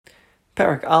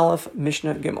Parak Aleph,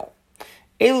 Mishnah Gimel.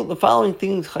 The following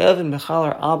things Chayavim Mechal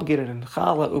are obligated in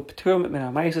Chala Upturim Min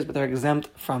HaMaisus, but they're exempt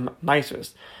from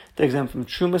Maisus. They're exempt from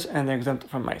Trumas and they're exempt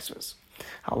from Maisus.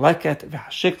 Haleket,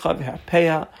 V'hashikha,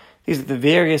 V'hapeya. These are the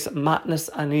various matnas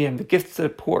aniyim, the gifts to the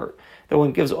poor that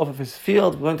one gives off of his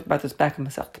field. We learned about this back in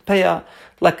Masech Peya.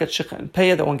 Leket, Shikha, and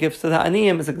Peya that one gives to the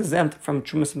aniyim is exempt from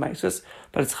Trumas and Maisus,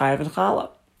 but it's Chayav and Chala.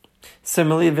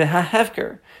 Similarly,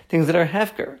 V'hahefker, things that are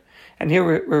hefker. And here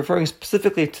we're referring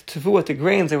specifically to tevuah, to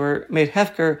grains that were made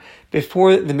hefker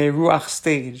before the meruach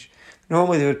stage.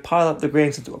 Normally they would pile up the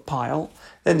grains into a pile,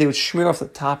 then they would smear off the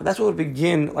top, and that's what would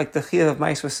begin like the chiyuv of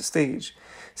maisvus stage.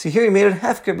 So here he made it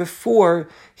hefker before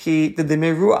he did the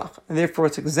meruach, and therefore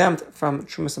it's exempt from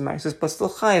trumas and maisvus, but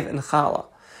still chayiv and chala.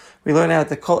 We learn out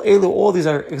that kol elu, all these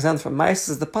are exempt from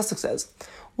maisvus, as the pasuk says,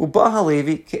 Uba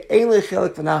halevi ke ele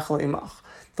chelik v'nachal imach.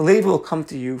 The Levi will come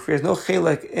to you, for he has no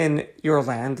chelek in your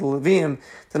land. The Leviim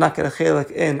do not get a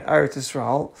chelek in Eretz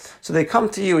Yisrael. So they come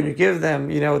to you and you give them,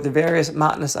 the various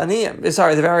matnas aniyim.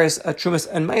 The various trumas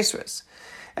and maisris.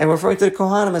 And we're referring to the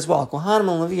Kohanim as well. Kohanim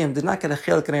and Leviim did not get a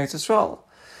chelek in Eretz Yisrael.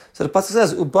 So the pasuk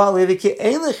says, Uba Levi ki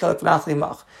ein chelek v'nachal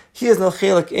imach. He has no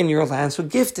chelek in your land, so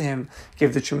give to him.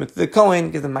 Give the truma to the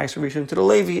Kohen, give the maisr rishon to the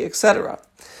Levi, etc.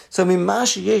 So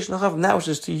mimash yesh nachav, now which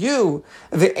is to you,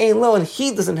 ve'ein lo, and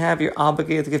he doesn't have, you're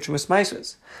obligated to give trumas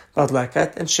maisers. But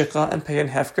leket and shikha and pei and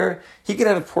hefker, he can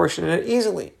have a portion in it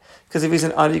easily, because if he's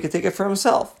an adi, he can take it for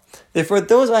himself. Therefore,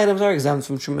 those items are exempt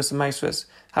from trumas and maisers.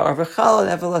 However, chala,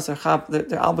 nevertheless,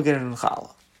 they're obligated in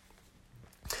chala.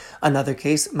 Another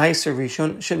case, maiser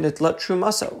rishon shenitlat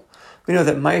trumaso. We know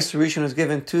that maiser rishon is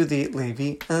given to the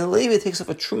Levi, and the Levi takes up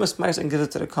a trumas maiser and gives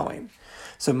it to the Kohen.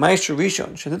 So Ma'aser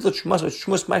Rishon, Shenitla Trumas, which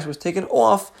Trumas Ma'aser was taken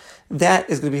off, that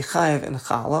is going to be Chayiv and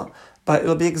Chala, but it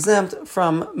will be exempt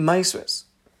from Ma'aseres.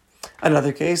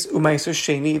 Another case, U'Ma'aser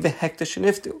Sheni v'Hektish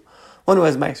Sheniftu. One who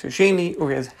has Ma'aser Sheni, or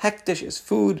he has Hektish, is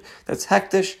food, that's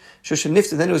Hektish,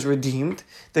 Shosheniftu, then it was redeemed,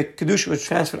 the Kedusha was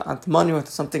transferred onto money or onto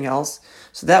something else,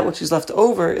 so that which is left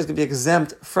over is going to be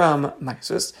exempt from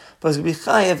Ma'aseres, but it's going to be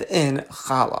Chayiv in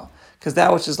Chala. Because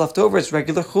that which is left over is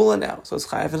regular chula now. So it's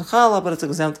chayav and chala, but it's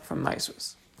exempt from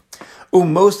maisros.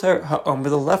 Umosar ha'omer,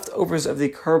 the leftovers of the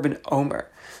korban omer.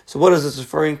 So what is this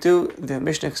referring to? The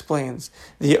Mishnah explains.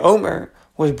 The omer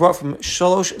was brought from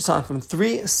shalosh sa'ah, from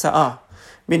 3 sa'ah.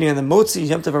 Meaning on the motzi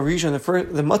yom tov arishon,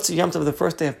 the motzi yom tov of the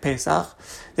first day of Pesach,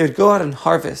 they would go out and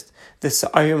harvest the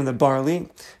sa'ayim, the barley.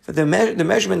 For the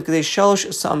measurement, they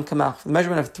shalosh sa'am kamach, the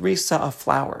measurement of 3 sa'ah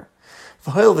flour.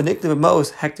 Since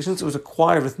it was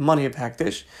acquired with money of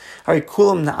hektish,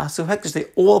 they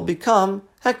all become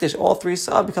hektish. All 3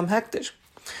 sa'ah become hektish.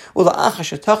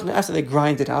 After they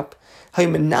grind it up, they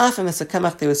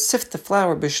would sift the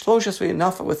flour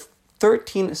with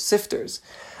 13 sifters.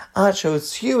 Until they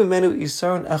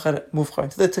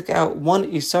took out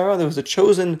 1 isara. There was a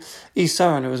chosen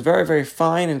isara, and it was very, very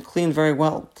fine and cleaned very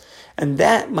well. And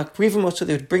that makrivim, so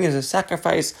they would bring as a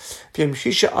sacrifice on the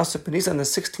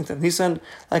 16th of Nisan,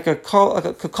 like a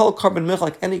carbon mincha,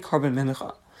 like any carbon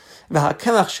mincha. Now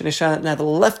the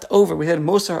leftover, we had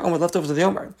most of our own leftovers of the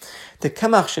Omer. The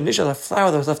kemach shenisha, the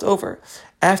flour that was left over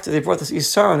after they brought this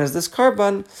isaron as this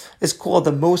carbon, is called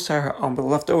the mosar ha'omer, the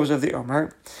leftovers of the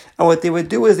Omer. And what they would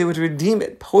do is they would redeem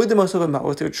it. They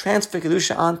would transfer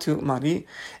kedusha onto money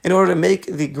in order to make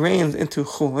the grains into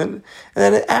chulin.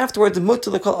 And then afterwards,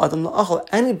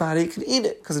 anybody can eat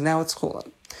it because now it's chulin.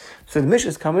 So the Mishnah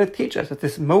is coming to teach us that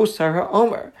this mosar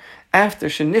ha'omer, after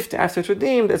shenifta, after it's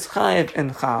redeemed, it's chayiv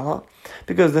and chala,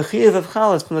 because the chayiv of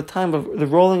chala is from the time of the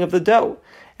rolling of the dough.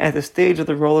 At the stage of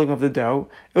the rolling of the dough,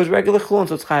 it was regular chulun,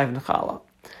 so it's chayiv and chala.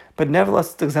 But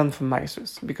nevertheless, it's exempt from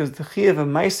maisers, because the chayiv of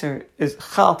maiser is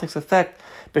chal takes effect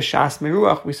b'shas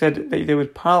meruach. We said that they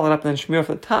would pile it up and then smear off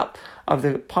the top of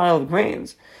the pile of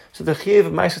grains. So the chayiv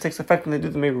of maiser takes effect when they do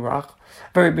the meruach.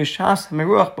 Very b'shas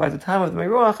meruach, by the time of the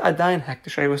meruach, adayin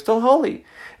hektish. It was still holy.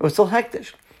 It was still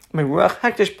hektish. Meruach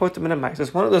hektish potem in a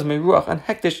maisers. One of those meruach and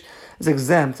hektish is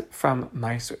exempt from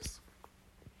maisers.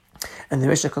 And the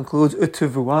Mishnah concludes,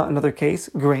 Utuvua, another case,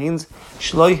 grains,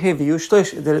 shloi heviu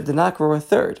shlish, that it did not grow a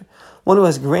third. One who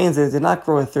has grains that it did not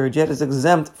grow a third yet is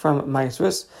exempt from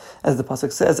maisrus, as the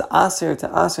pasuk says, aser to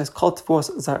aser is called tfos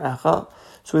zarecha.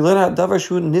 So we learn out davar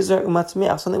shu nizar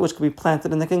umatmiach, something which can be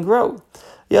planted and they can grow.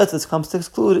 Yet this comes to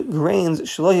exclude grains,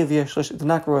 shloi heviu shlish, it did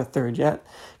not grow a third yet,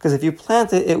 because if you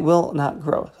plant it, it will not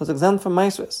grow. So it's exempt from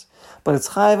maisrus. But it's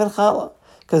chayiv and chala.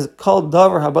 Because called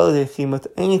davar habal lechimut,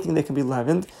 anything that can be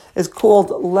leavened, is called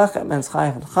lechem and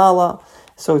chayiv and chala.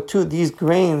 So to these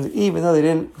grains, even though they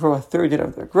didn't grow a third yet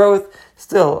of their growth,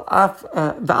 still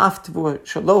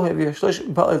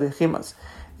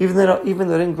Even though it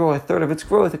didn't grow a third of its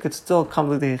growth, it could still come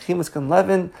to the chimus, can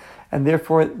leaven, and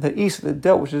therefore the yeast, the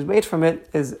dough which is made from it,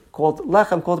 is called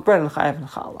lechem, called bread, and chayav and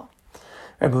challah.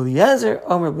 Rabbi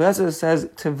Eliezer says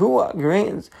tevua,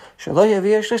 grains, shelo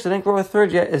yaviyah shlish, that didn't grow a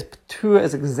third yet, is p'tura,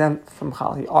 is exempt from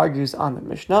challah. He argues on the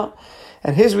Mishnah,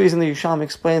 and his reason the Yerushalmi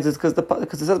explains is because it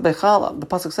says by challah, the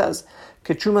pasuk says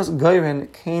ketrumas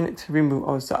goyren kain terimu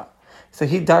osa. So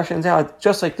he darshans out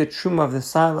just like the truma of the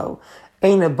silo.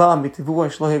 One does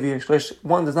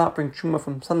not bring truma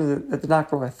from something that did not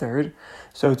grow a third.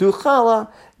 So to challah,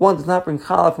 one does not bring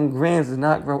challah from grains that did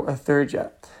not grow a third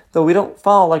yet. Though we don't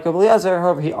follow like Rabbi Eliezer,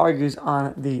 however, he argues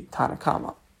on the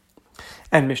Tanakama.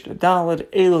 And Mishnah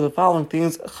Daled, the following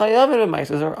things, chayavim and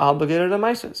maises are obligated to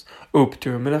maises.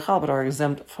 Uptur minachal, but are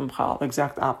exempt from chal, the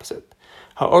exact opposite.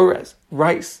 Ha'orez,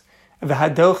 rice.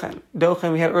 V'hadochen,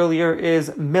 dochen we had earlier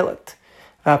is millet.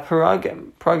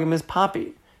 Paragim is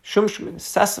poppy. Shumshmin,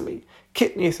 sesame.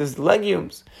 Kitnius is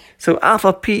legumes. So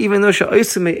alpha p, even though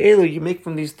sha'oisime elu, you make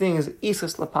from these things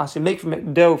isas lapas, you make from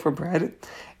it dough for bread.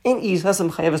 In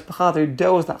isasam chayavis b'chala,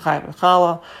 dough is not chayav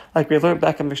b'chala, like we learned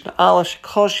back in Mishnah Alash.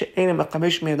 Kol she'enim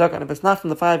akamish mi'adakan. If it's not from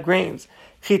the 5 grains,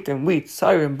 chitin, wheat,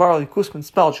 sayrim, barley, kusman,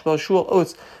 spelt, shbel, shul,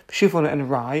 oats, shifon, and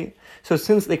rye. So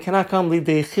since they cannot come lead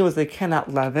the chimus, they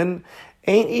cannot leaven.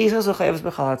 Ain't isas chayavis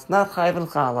b'chala. It's not chayav and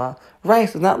chala.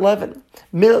 Rice does not leaven.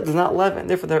 Millet does not leaven.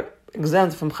 Therefore, they're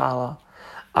exempt from chala.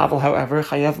 Aval, however,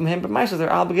 chayav from him, but maises,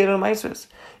 they're obligated on maises.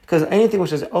 Because anything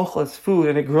which is ochel, it's food,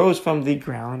 and it grows from the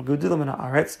ground, gudilim and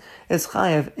haaretz, is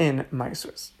chayav in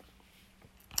maises.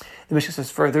 The Mishnah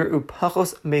says further,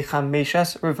 upachos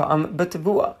mechameshas reva'am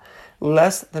betevua,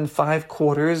 less than 5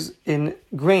 quarters in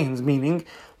grains, meaning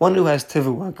one who has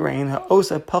tevua, grain,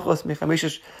 ha'osa pachos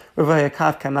mechameshas reva'ya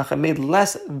kav kamacha, made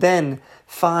less than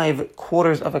 5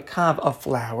 quarters of a kav of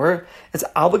flour, it's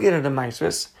obligated to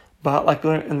maises. But like we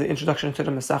learned in the introduction to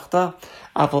the Masechta,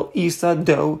 aval isa,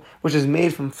 dough, which is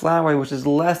made from flour, which is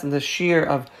less than the shear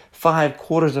of 5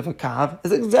 quarters of a kav,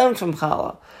 is exempt from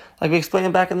challah. Like we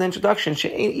explained back in the introduction,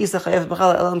 she'ein isa chayav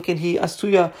b'challah elam kin hi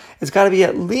asuya. It's got to be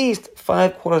at least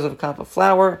 5 quarters of a cup of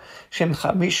flour. Shem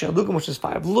chamisha lugim, which is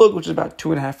 5 lug, which is about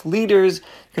 2.5 liters,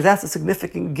 because that's a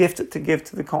significant gift to give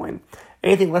to the kohen.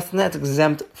 Anything less than that is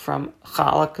exempt from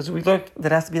challah, because we learned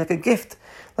that it has to be like a gift.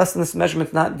 Less than this measurement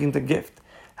is not deemed a gift.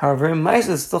 However, in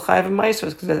maisvus, it's still chayav in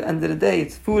maisvus, because at the end of the day,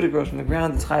 it's food, it grows from the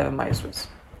ground, it's chayav in maisvus.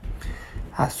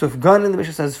 Sufganin, the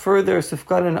Mishnah says further,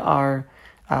 sufganin are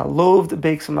loaved,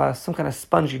 baked some kind of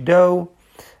spongy dough.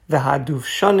 The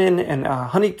hadufshanin and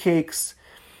honey cakes.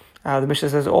 The Mishnah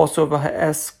says also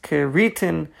v'ha'es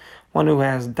keritin, one who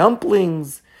has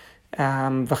dumplings.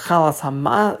 V'chalas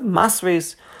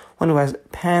hamasres, one who has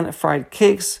pan-fried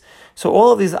cakes. So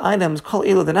all of these items, kol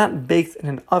elu, they're not baked in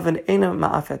an oven. Eina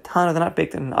ma'afetana, they're not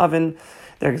baked in an oven.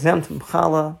 They're exempt from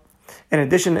challah. In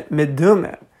addition,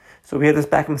 medumah. So we had this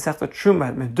back in Masechta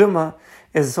Truma. Medumah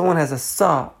is someone has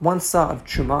one sa of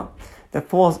truma that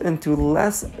falls into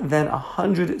less than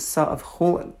 100 sa of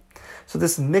chulin. So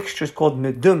this mixture is called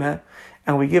medumah,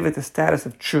 and we give it the status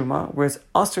of truma, where it's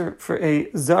usher for a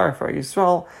zar, for a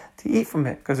Yisrael, to eat from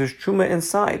it, because there's truma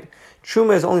inside.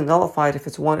 Truma is only nullified if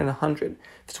it's 1 in 100.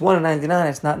 If it's 1 in 99,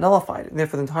 it's not nullified. And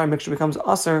therefore, the entire mixture becomes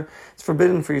usher. It's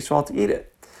forbidden for Yisrael to eat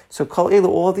it. So, kol elu,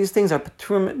 all of these things are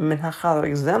paturim min hachala,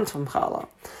 exempt from challah.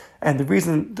 And the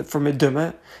reason for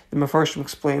medumah, the Mefarshim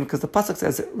explain, because the pasuk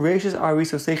says, "Reishes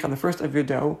ariso seich," on the first of your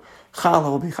dough, challah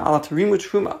will be challah tarim with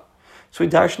truma. So we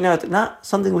darshan out not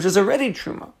something which is already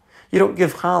truma. You don't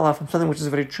give challah from something which is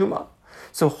already truma.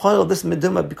 So while this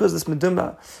medumah, because this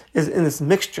medumah is in this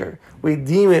mixture, we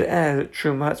deem it as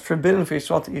truma. It's forbidden for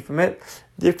Yisrael to eat from it.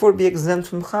 Therefore, be exempt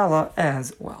from challah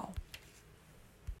as well.